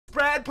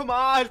and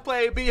Pamaj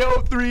play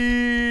BO3.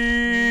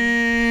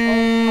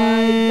 Oh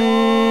my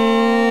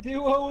god!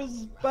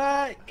 Duo's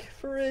back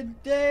for a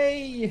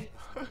day!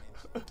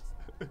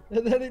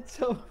 And then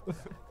it's over.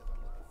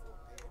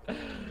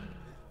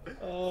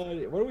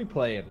 What are we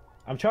playing?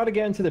 I'm trying to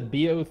get into the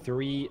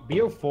BO3,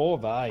 BO4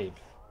 vibe.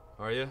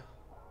 Are you?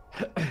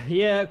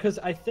 Yeah, because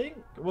I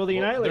think, well, the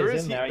Annihilator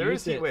is in there. There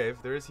is Heat Wave.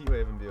 There is Heat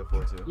Wave in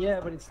BO4 too. Yeah,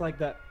 but it's like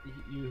that,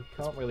 you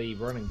can't really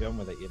run and gun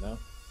with it, you know?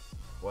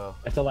 Well.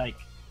 You have to like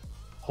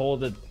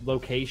hold a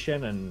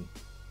location and,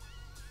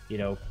 you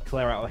know,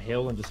 clear out a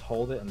hill and just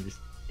hold it and just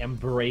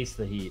embrace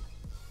the heat.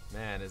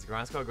 Man, is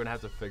Grand Squad going to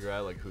have to figure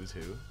out like who's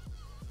who?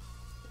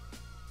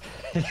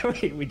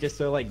 We just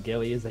saw like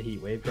Gilly as a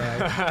heat wave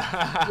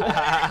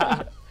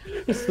guy.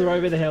 Just throw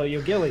over the hill.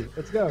 Yo, Gilly,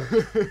 let's go.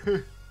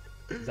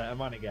 Is that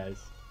I'm on it, guys?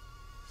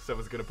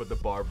 Someone's gonna put the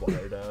barbed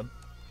wire down.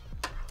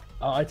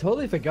 Oh, I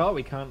totally forgot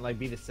we can't like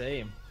be the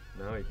same.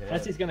 No, you can't.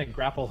 Tessie's gonna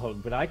grapple hook,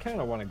 but I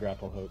kind of want to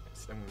grapple hook.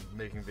 I'm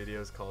making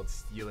videos called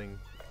stealing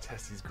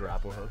Tessie's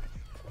grapple hook.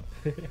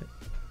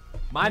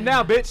 Mine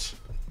now, bitch.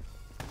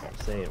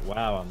 Say it.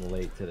 Wow, I'm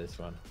late to this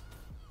one.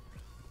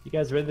 You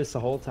guys read this the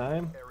whole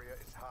time? Area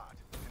is hot.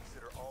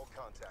 Consider all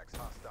contacts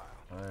hostile.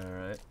 All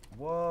right.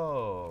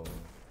 Whoa.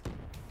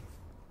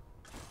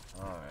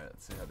 All right.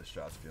 Let's see how the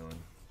shot's feeling.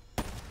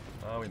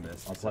 Oh, we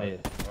missed. I'll play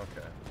it.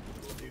 Okay.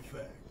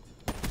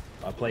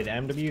 I played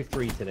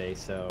MW3 today,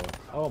 so...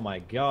 Oh my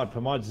god,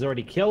 Pamaj is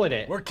already killing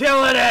it! We're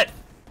killing it!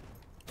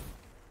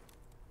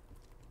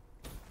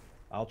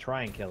 I'll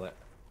try and kill it.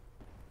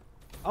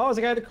 Oh, there's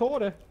a guy at the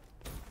corner!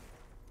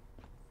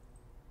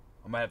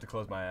 I might have to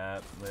close my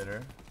app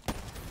later.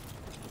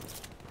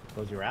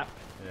 Close your app?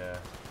 Yeah.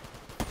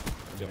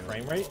 Your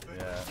frame rate?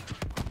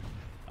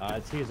 Yeah.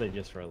 It's usually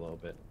just for a little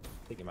bit.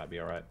 I think it might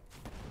be alright.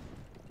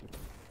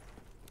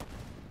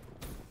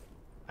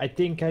 I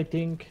think.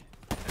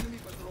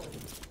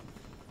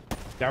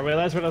 I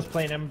realized when I was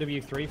playing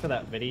MW3 for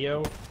that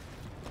video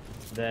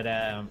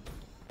that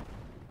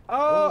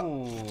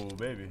Oh,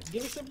 baby.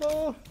 Give us a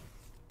ball.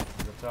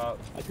 Up top.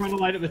 I'm trying to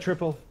light up the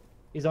triple.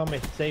 He's on me.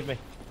 Save me.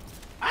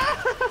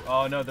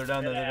 Oh no, they're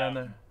down there. They're down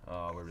there.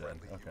 Oh, we're dead.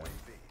 Okay.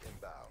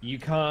 You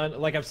can't.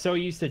 Like, I'm so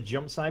used to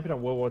jump sniping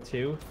on World War II.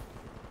 You're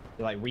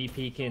like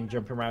re-peeking,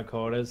 jumping around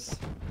corners.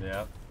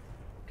 Yeah.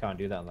 Can't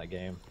do that in that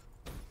game.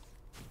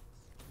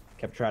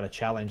 Kept trying to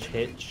challenge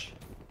Hitch.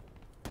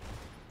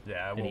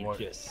 Yeah, well,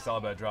 it's all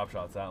about drop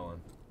shots, that one.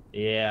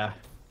 Yeah.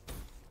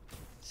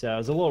 So it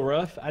was a little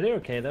rough. I did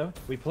okay though.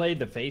 We played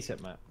the face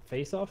it map.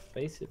 Face off?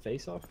 Face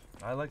off?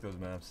 I like those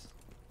maps.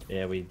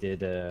 Yeah, we did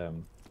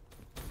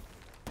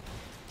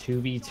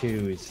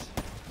 2v2s.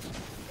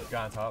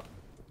 Guy on top.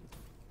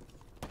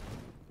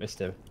 Missed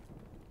him.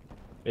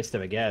 Missed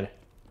him again.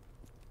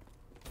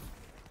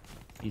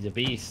 He's a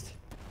beast.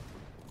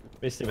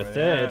 Missed him a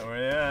third. Where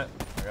you at?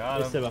 I got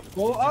Missed him. him a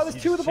four. Oh,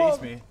 there's two of the ball.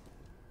 Me.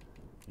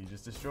 He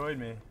just destroyed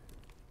me.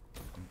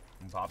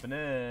 I'm popping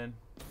in.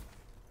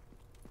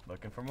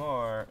 Looking for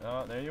more.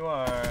 Oh, there you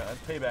are. That's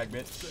payback,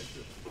 bitch.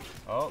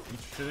 Oh, he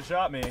should have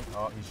shot me.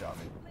 Oh, he shot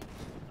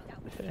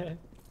me.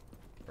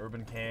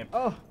 Urban camp.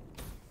 Oh.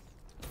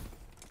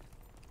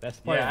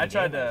 Best player. Yeah, I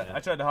tried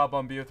to hop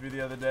on BO3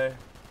 the other day.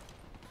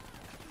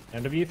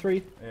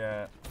 MW3?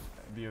 Yeah.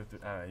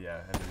 BO3.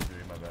 Yeah,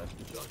 MW3. My bad.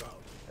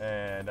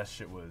 And that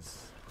shit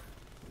was.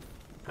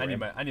 I need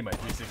my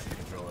 360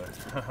 controller.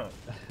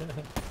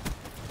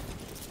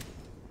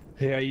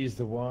 Here, I used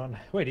the one.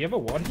 Wait, do you have a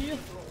one here?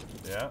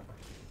 Yeah.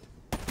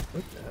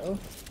 What the hell?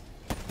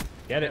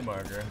 Get it,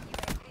 marker.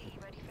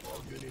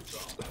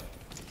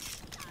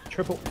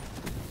 Triple.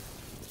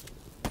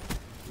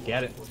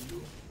 Get it.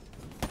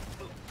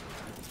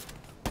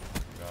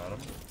 Got him.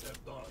 There's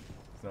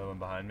another one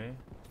behind me.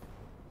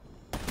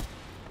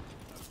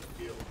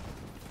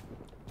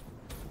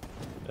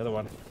 The other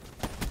one.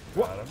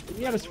 Got What? him.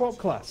 He had a swap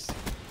class.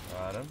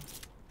 Got him.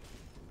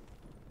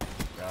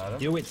 Got him.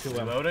 Do it to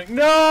him. Reloading.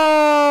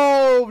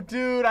 No!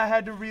 Dude, I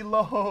had to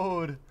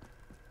reload.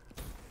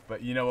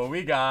 But you know what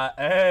we got?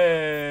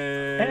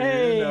 Hey!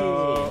 Hey! You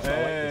know, That's what I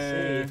like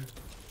hey. to see.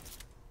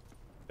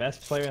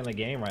 Best player in the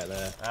game right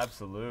there.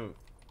 Absolute.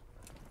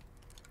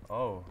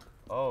 Oh.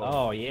 Oh.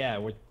 Oh yeah,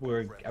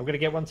 I'm gonna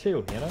get one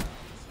too, you know?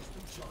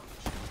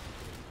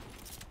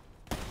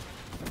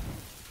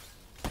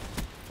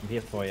 I'm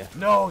here for you.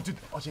 No, dude.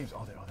 Oh, James.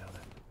 Oh, there.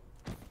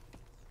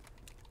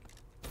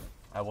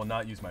 I will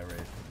not use my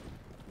raid.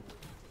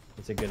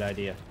 It's a good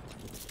idea.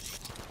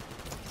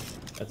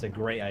 That's a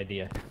great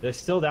idea. They're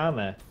still down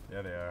there.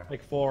 Yeah, they are.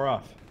 Like 4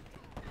 off.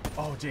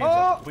 Oh, James,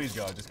 Oh! please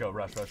go. Just go.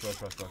 Rush or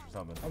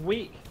something. I'm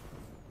weak.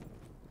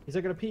 He's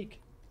not gonna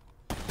peek.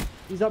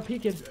 He's not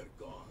peeking.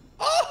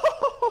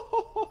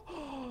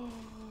 Oh!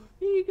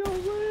 He got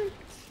licked.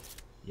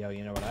 Yo,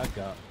 you know what I've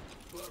got?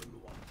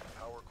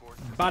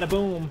 Bada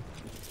boom.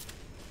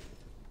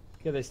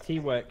 Look at this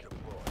teamwork.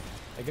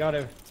 I got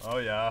him. Oh,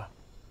 yeah.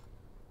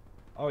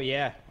 Oh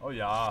yeah. Oh,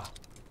 yeah.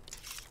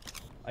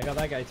 I got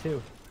that guy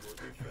too.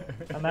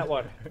 And that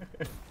one.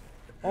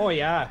 Oh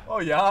yeah. Oh,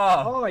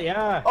 yeah. Oh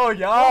yeah. Oh,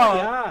 yeah. Oh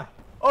yeah.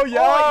 Oh,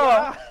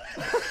 yeah.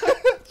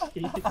 Oh, yeah.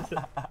 Jesus.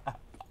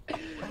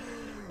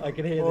 I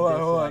can hear the Hold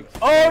on. dislikes.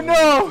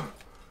 Oh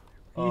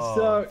no! You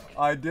suck.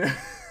 I did.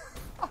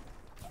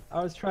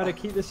 I was trying to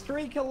keep the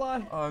streak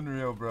alive.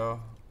 Unreal, bro.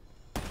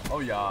 Oh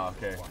yeah,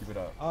 okay, keep it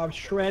up. Oh, I'm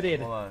shredded.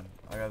 Hold on,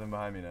 I got them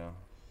behind me now.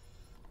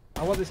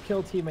 I want this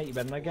kill, teammate. You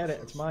better not get it.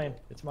 It's mine.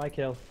 It's my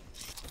kill.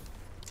 Is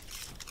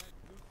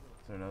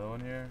there another one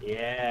here?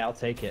 Yeah, I'll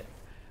take it.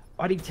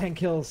 I need 10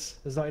 kills.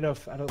 There's not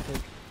enough, I don't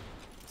think.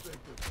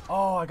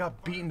 Oh, I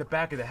got beat in the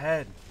back of the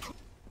head.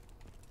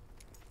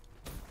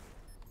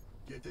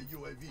 Get a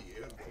UAV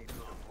here.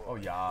 Oh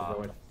yeah.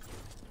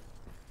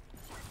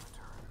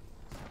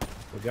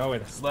 We're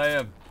going. Slay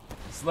him.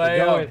 We're Slay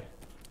going. him.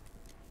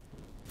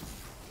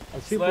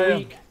 I'm super Slay him.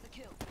 weak.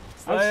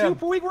 Slay I'm him.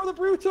 super weak. We're the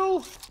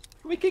brutal.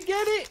 We can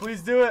get it.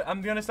 Please do it.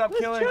 I'm gonna stop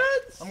There's killing.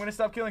 chance. I'm gonna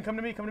stop killing. Come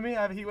to me. Come to me.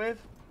 I have a heat wave.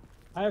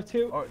 I have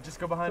 2. Oh, just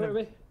go behind Wait, him.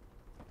 wait.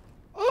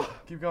 Oh,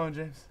 Keep going,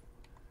 James.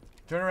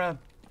 Turn around.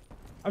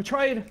 I'm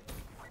trying.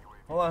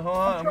 Hold on, hold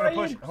on. I'm gonna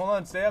push. trying. Hold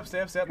on. Stay up. Stay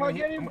up. Stay up. Can't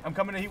get him. I'm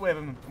coming to heat wave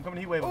him. I'm coming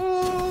to heat wave him.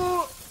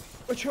 Oh,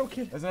 we're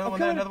choking. There's another I'm one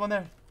there. coming. Another one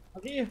there.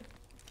 I'm here.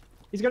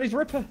 He's got his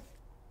ripper.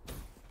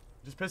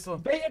 Just pistol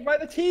him. Baited by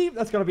the team.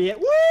 That's gotta be it.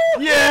 Woo!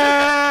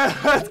 Yeah!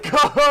 Let's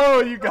go!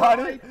 You got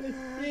it.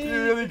 Alright,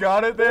 You really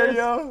got it there,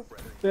 yo.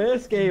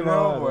 First game No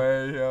on.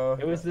 way, yo.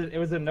 It was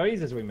the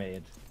noises we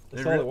made.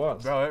 That's all it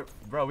was.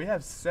 Bro, we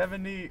have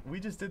 70. We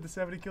just did the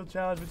 70 kill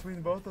challenge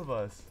between both of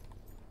us.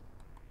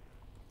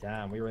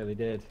 Damn, we really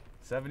did.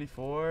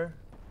 74.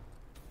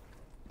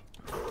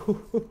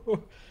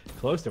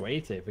 Close to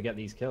 80 if we get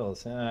these kills.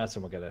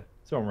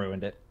 Someone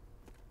ruined it.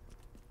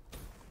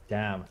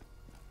 Damn.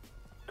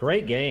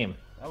 Great game.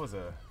 That was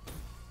a.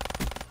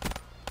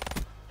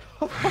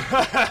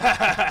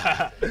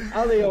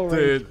 How they all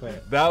rage Dude,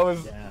 quit. that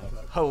was Damn.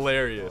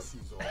 hilarious.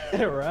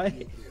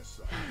 Right?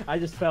 I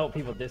just felt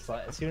people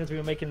dislike as soon as we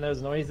were making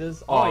those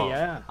noises. Oh,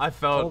 yeah. I All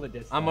felt. the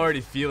dislikes. I'm already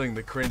feeling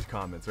the cringe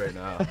comments right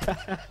now.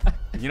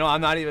 You know,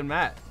 I'm not even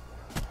mad.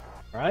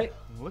 Right?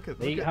 Look at.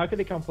 How can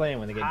they complain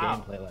when they get How?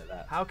 gameplay like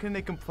that? How can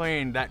they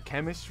complain? That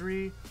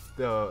chemistry,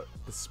 the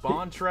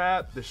spawn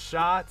trap, the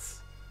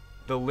shots,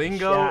 the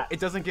lingo, Shots. it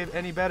doesn't get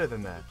any better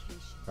than that.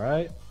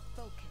 Right?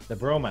 The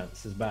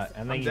bromance is back.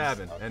 And then I'm you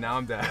dabbing, just- and now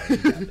I'm You dabbing.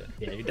 dabbed it.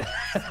 Yeah, you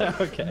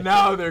dabbed. Okay.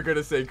 Now they're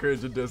gonna say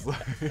cringe and dislike.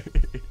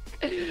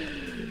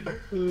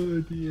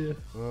 Oh dear.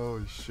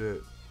 Holy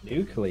shit.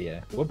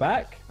 Nuclear. We're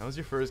back. That was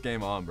your first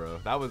game on, bro.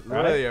 That was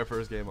Right. literally our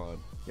first game on.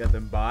 You got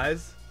them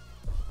buys?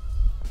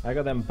 I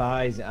got them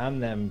buys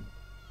and them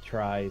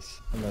tries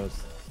and those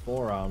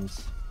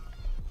forearms.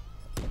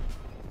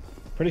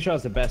 Pretty sure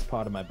it's the best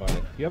part of my body.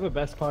 Do you have a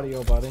best part of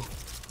your body?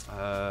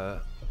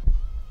 Satellite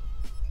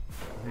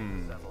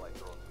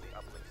drone to the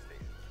uplink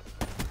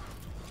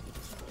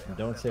station.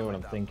 Don't say what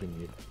I'm thinking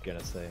you're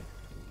gonna say.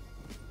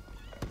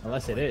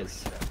 Unless it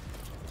is.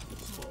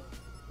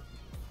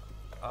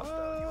 I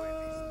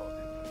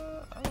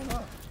don't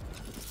know.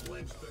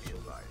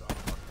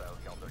 Hostile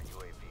counter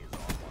UAV is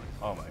online.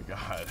 Oh my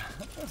god.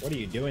 What are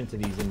you doing to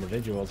these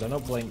individuals? I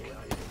don't blink.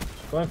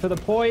 Going for the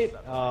point.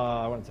 Oh,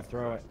 I wanted to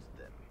throw it.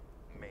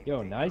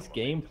 Yo, nice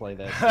gameplay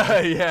there.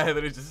 Yeah,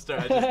 then it just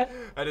started.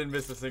 I didn't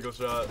miss a single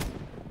shot.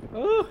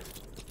 Oh,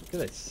 look at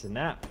that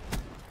snap.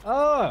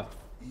 Oh,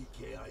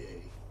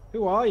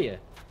 who are you?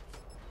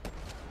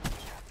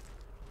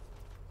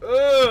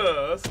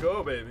 Let's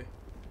go, baby.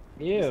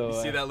 Ew. You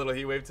see that little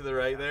heat wave to the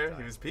right there?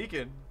 He was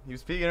peeking. He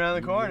was peeking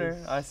around the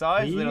corner. I saw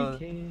his little.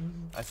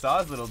 I saw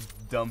his little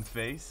dumb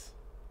face.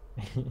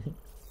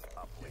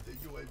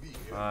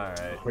 All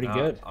right. Pretty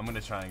good. I'm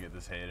gonna try and get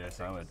this hater.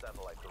 So I'm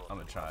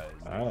gonna try it.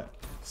 Alright.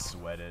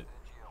 Sweat it.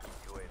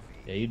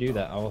 Yeah, you do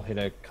that. I'll hit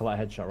a collide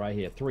headshot right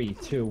here. 3,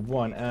 2,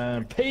 1,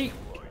 and peek.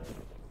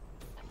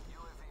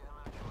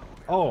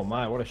 Oh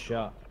my, what a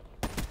shot.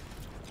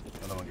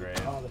 Another one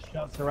great. Oh, the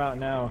shots are out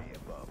now.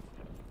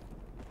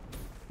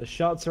 The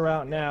shots are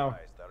out now.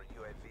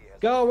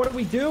 Go, what are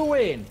we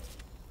doing?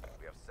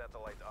 We have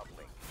satellite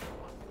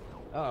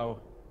uplink. Uh-oh.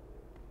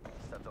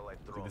 Satellite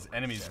I think drone. this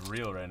enemy's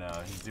real right now.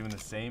 He's doing the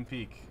same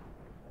peak.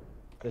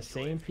 The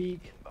same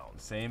peak.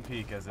 Same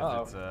peak as if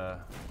Uh-oh. it's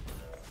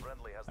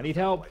Friendly has I the need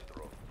help. satellite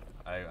drone.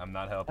 I'm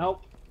not helping.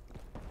 Help.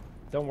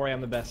 Don't worry,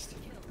 I'm the best.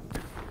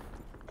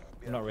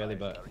 I'm not really,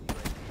 but...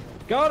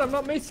 God, I'm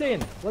not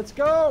missing! Let's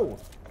go!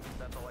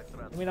 Satellite I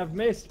transfer. mean, I've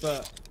missed,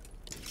 but...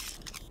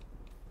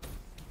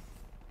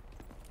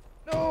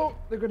 No!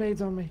 The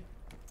grenade's on me.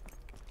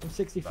 I'm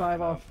 65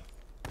 Backing off.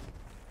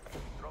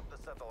 Drop the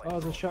satellite Oh,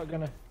 there's a drone.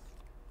 shotgunner.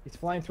 He's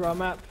flying through our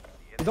map.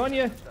 He's on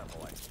you!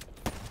 Satellite.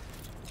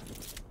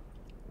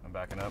 I'm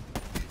backing up.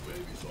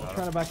 I'm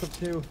trying to back up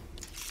too.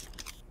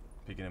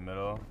 Peeking in the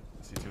middle.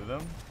 I see two of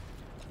them.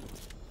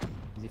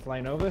 Is he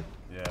flying over?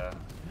 Yeah.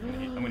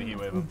 I'm gonna heat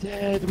wave I'm him.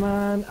 dead,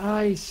 man.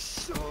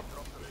 Ice.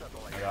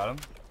 I got him.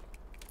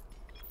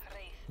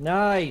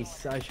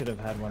 Nice. I should have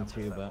had one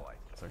too, but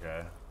It's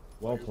okay.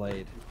 well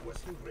played.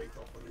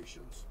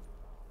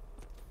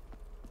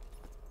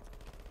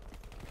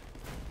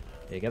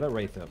 Yeah, get that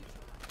Wraith up.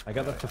 I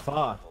got the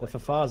Fafar. The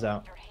Fafar's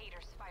out. Your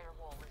hater's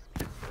firewall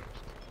is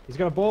He's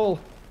got a ball.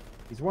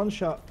 He's one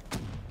shot.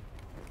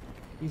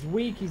 He's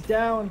weak. He's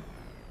down.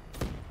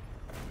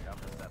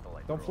 Got the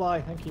satellite Don't drone.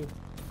 fly. Thank you.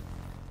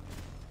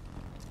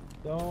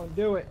 Don't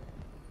do it.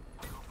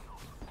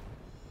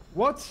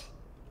 What? Is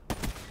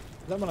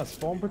that one a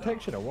spawn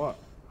protection or what?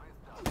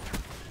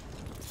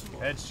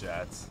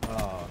 Headshots.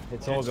 Oh,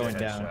 it's all going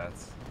down.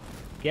 Headshots.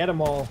 Get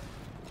them all.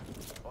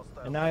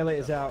 Hostile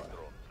Annihilator's satellite out.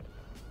 drone.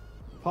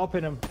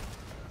 Popping them. Be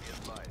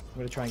advised. I'm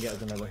gonna try and get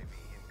us another. UAV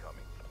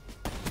incoming.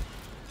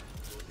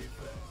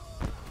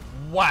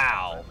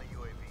 Wow. Friendly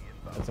UAV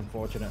inbound. That's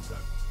unfortunate.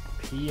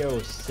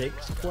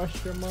 PO6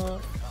 question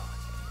mark?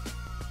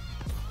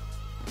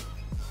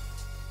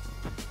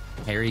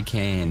 Harry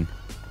Kane.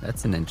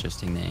 That's an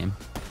interesting name.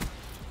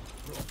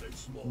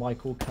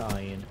 Michael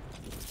Caine.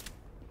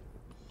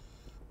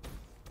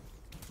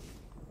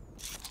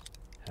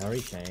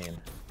 Harry Kane.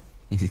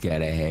 He's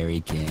got a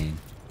Harry Kane.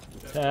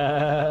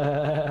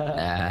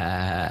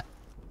 Ah.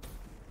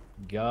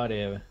 Got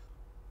him.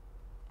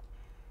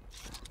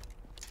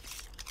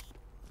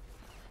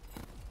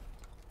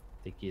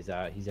 I think he's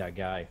our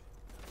guy.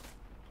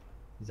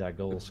 He's our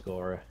goal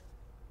scorer.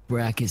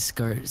 Bracket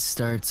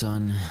starts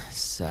on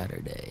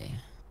Saturday.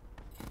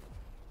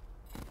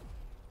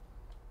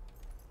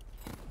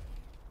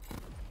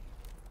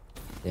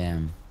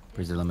 Damn.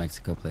 Brazil and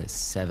Mexico play at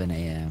 7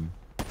 a.m.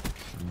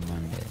 on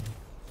Monday.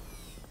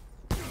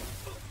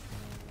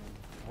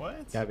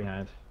 What? Guy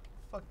behind.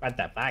 Fuck. What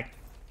the fuck?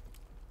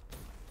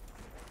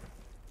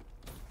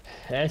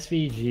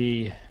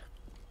 SVG.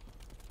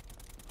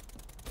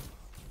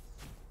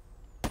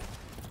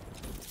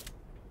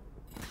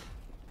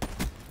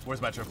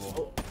 Where's my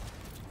triple?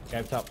 Guy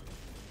up top.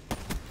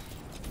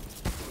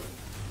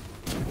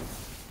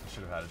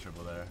 Should have had a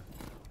triple there.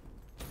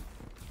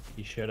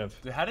 He should have.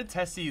 Dude, how did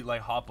Tessie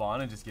like hop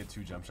on and just get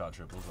 2 jump shot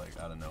triples like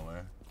out of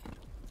nowhere?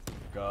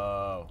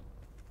 Go.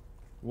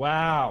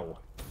 Wow.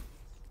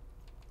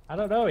 I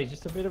don't know. He's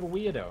just a bit of a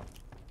weirdo.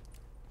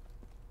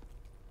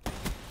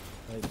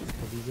 Like,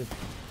 'cause he's a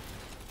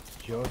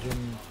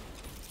Georgian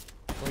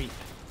freak.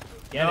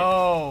 Get it.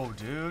 No,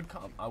 dude.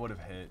 Come. I would have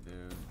hit,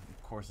 dude.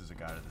 Of course, there's a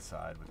guy to the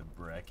side with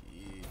a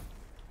brekkie.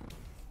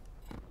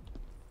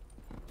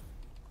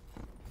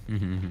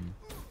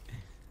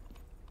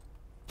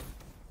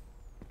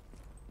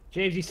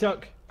 James, you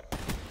suck.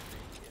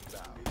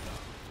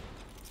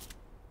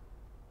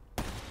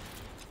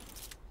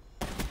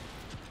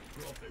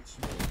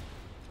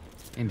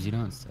 James, you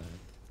don't suck.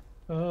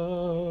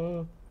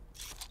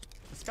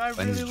 This guy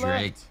When's really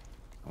Drake? left.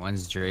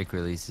 When's Drake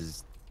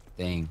releases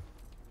thing?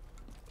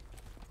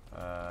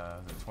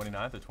 The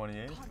 29th or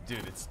 28th?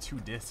 Dude, it's 2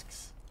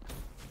 discs.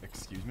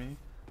 Excuse me?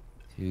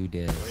 2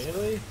 days.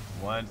 Really?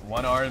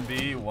 One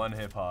R&B, 1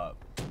 hip hop.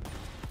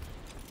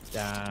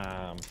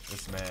 Damn.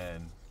 This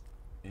man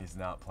is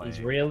not playing.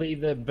 He's really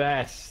the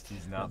best.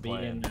 He's not at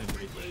being playing.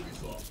 everything.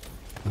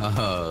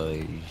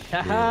 Holy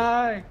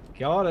Haha,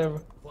 got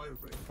him. Wait,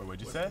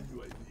 what'd you say?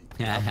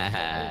 shit.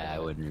 I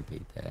wouldn't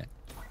repeat that.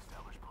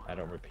 I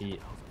don't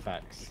repeat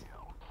facts.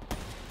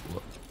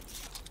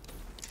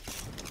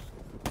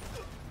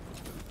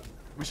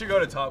 We should go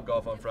to Top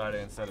Golf on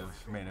Friday instead of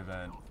main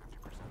event.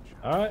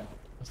 Alright,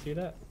 let's do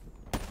that.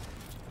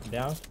 I'm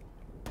down.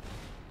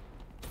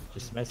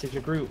 Just message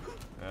a group.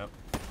 Yep.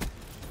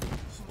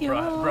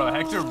 Bro,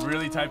 Hector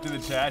really typed in the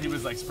chat. He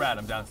was like, Spratt,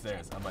 I'm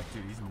downstairs. I'm like,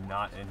 dude, he's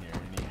not in here,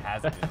 and he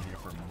hasn't been here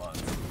for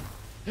months.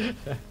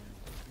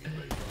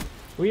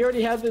 We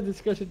already had the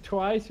discussion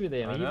twice with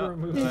him. I He know,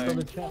 removed me from the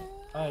like- chat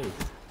twice.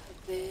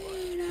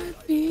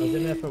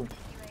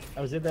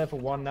 I was in there for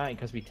one night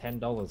because we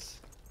 $10.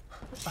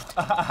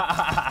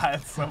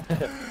 That's so Like,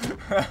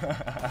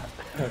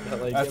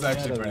 That's get me out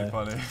actually of pretty there.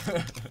 funny.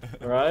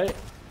 Right?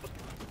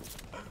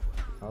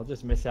 I'll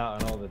just miss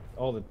out on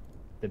all the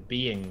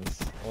beings,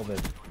 all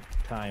the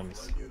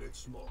times,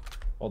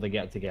 all the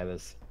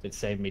get-togethers. It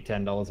saved me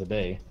 $10 a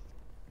day.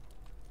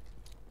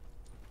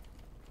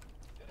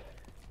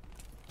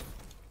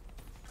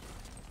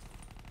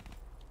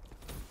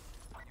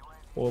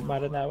 Won't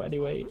matter now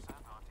anyway.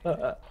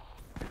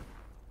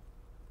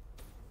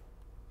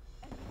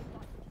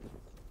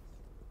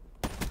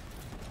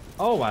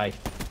 Oh my!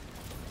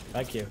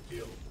 Thank you.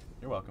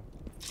 You're welcome.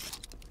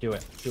 Do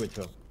it. Do it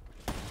to him.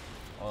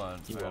 Hold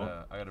on. You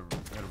I gotta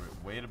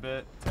wait a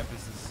bit.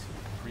 Tempest is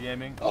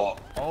pre-aiming. Oh,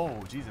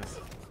 Jesus.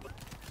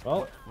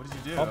 Well, What did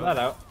you do? pop that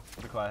out.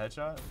 With a cloud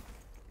headshot?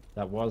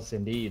 That was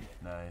indeed.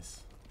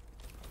 Nice.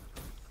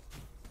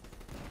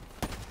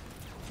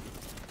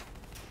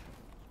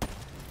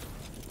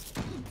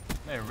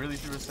 Man, really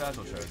threw a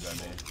satchel charge at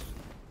me.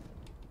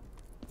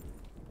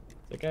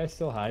 The guy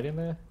still hiding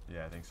there?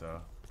 Yeah, I think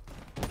so.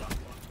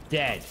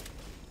 Dead.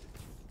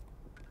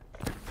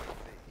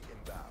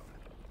 Inbound.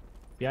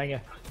 Behind you.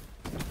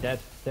 Dead.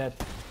 Dead.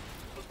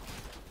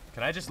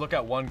 Can I just look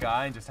at one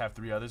guy and just have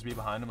 3 others be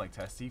behind him like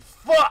Testy?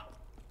 Fuck!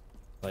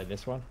 Like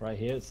this one right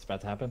here. It's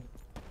about to happen.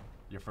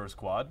 Your first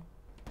quad?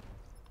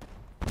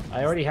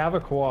 I already have a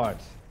quad.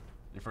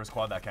 Your first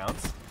quad that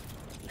counts?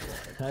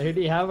 I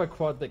already have a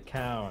quad that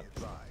counts.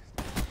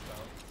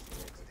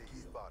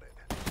 Spotted.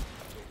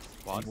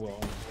 Quad? You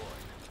won't.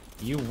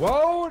 You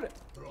won't?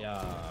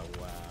 Yeah,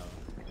 wow.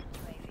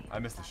 I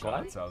missed the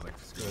shot, What? so I was like,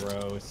 screw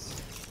it.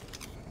 Gross.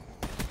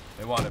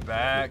 They want it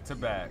back to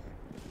back.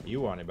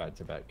 You want it back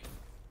to back.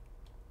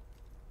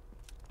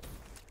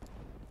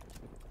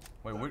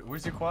 Wait,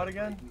 where's your quad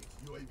again?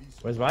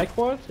 Where's my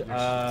quad?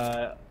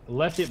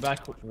 Left it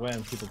back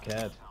when people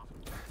cared.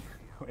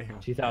 Wait.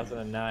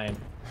 2009.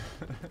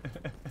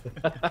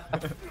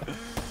 I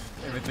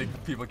even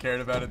think people cared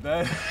about it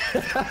then.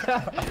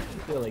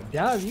 They're like,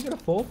 damn, you got a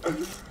 4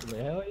 piece?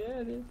 Hell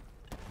yeah, dude.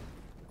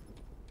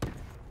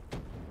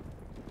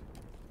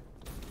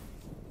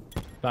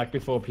 Back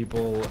before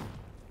people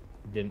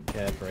didn't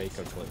care for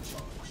ACO clips.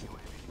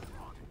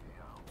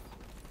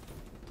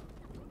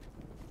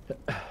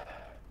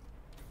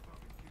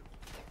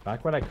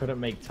 Back when I couldn't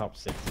make top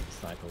 6 in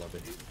sniper lobby.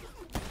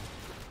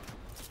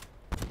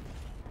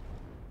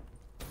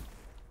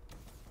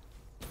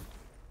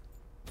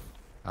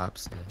 Top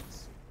 6.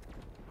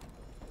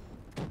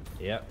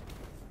 Yep.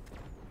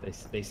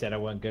 They said I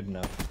wasn't good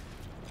enough.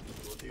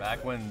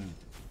 Back when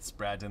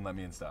Spratt didn't let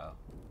me in style.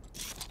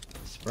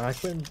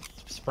 Spratt.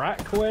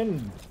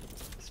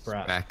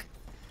 Back.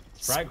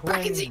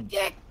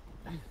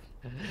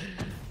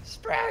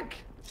 Sprack.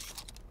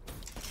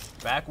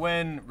 Back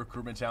when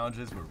recruitment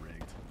challenges were rigged.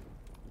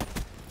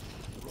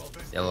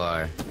 Still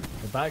are.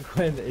 Back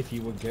when if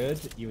you were good,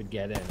 you would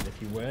get in. If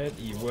you weren't,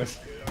 you would.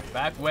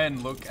 Back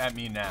when, look at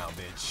me now,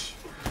 bitch.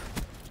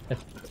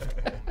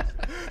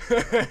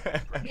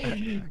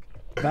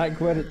 Back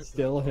when it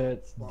still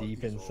hurts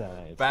deep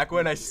inside. Back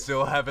when I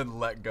still haven't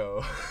let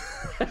go.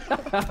 I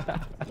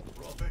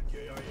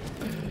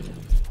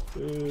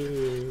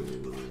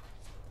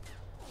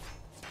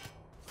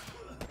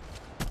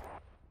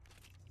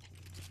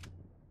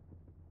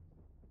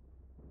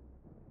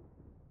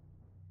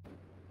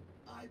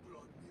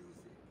brought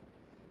music.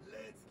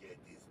 Let's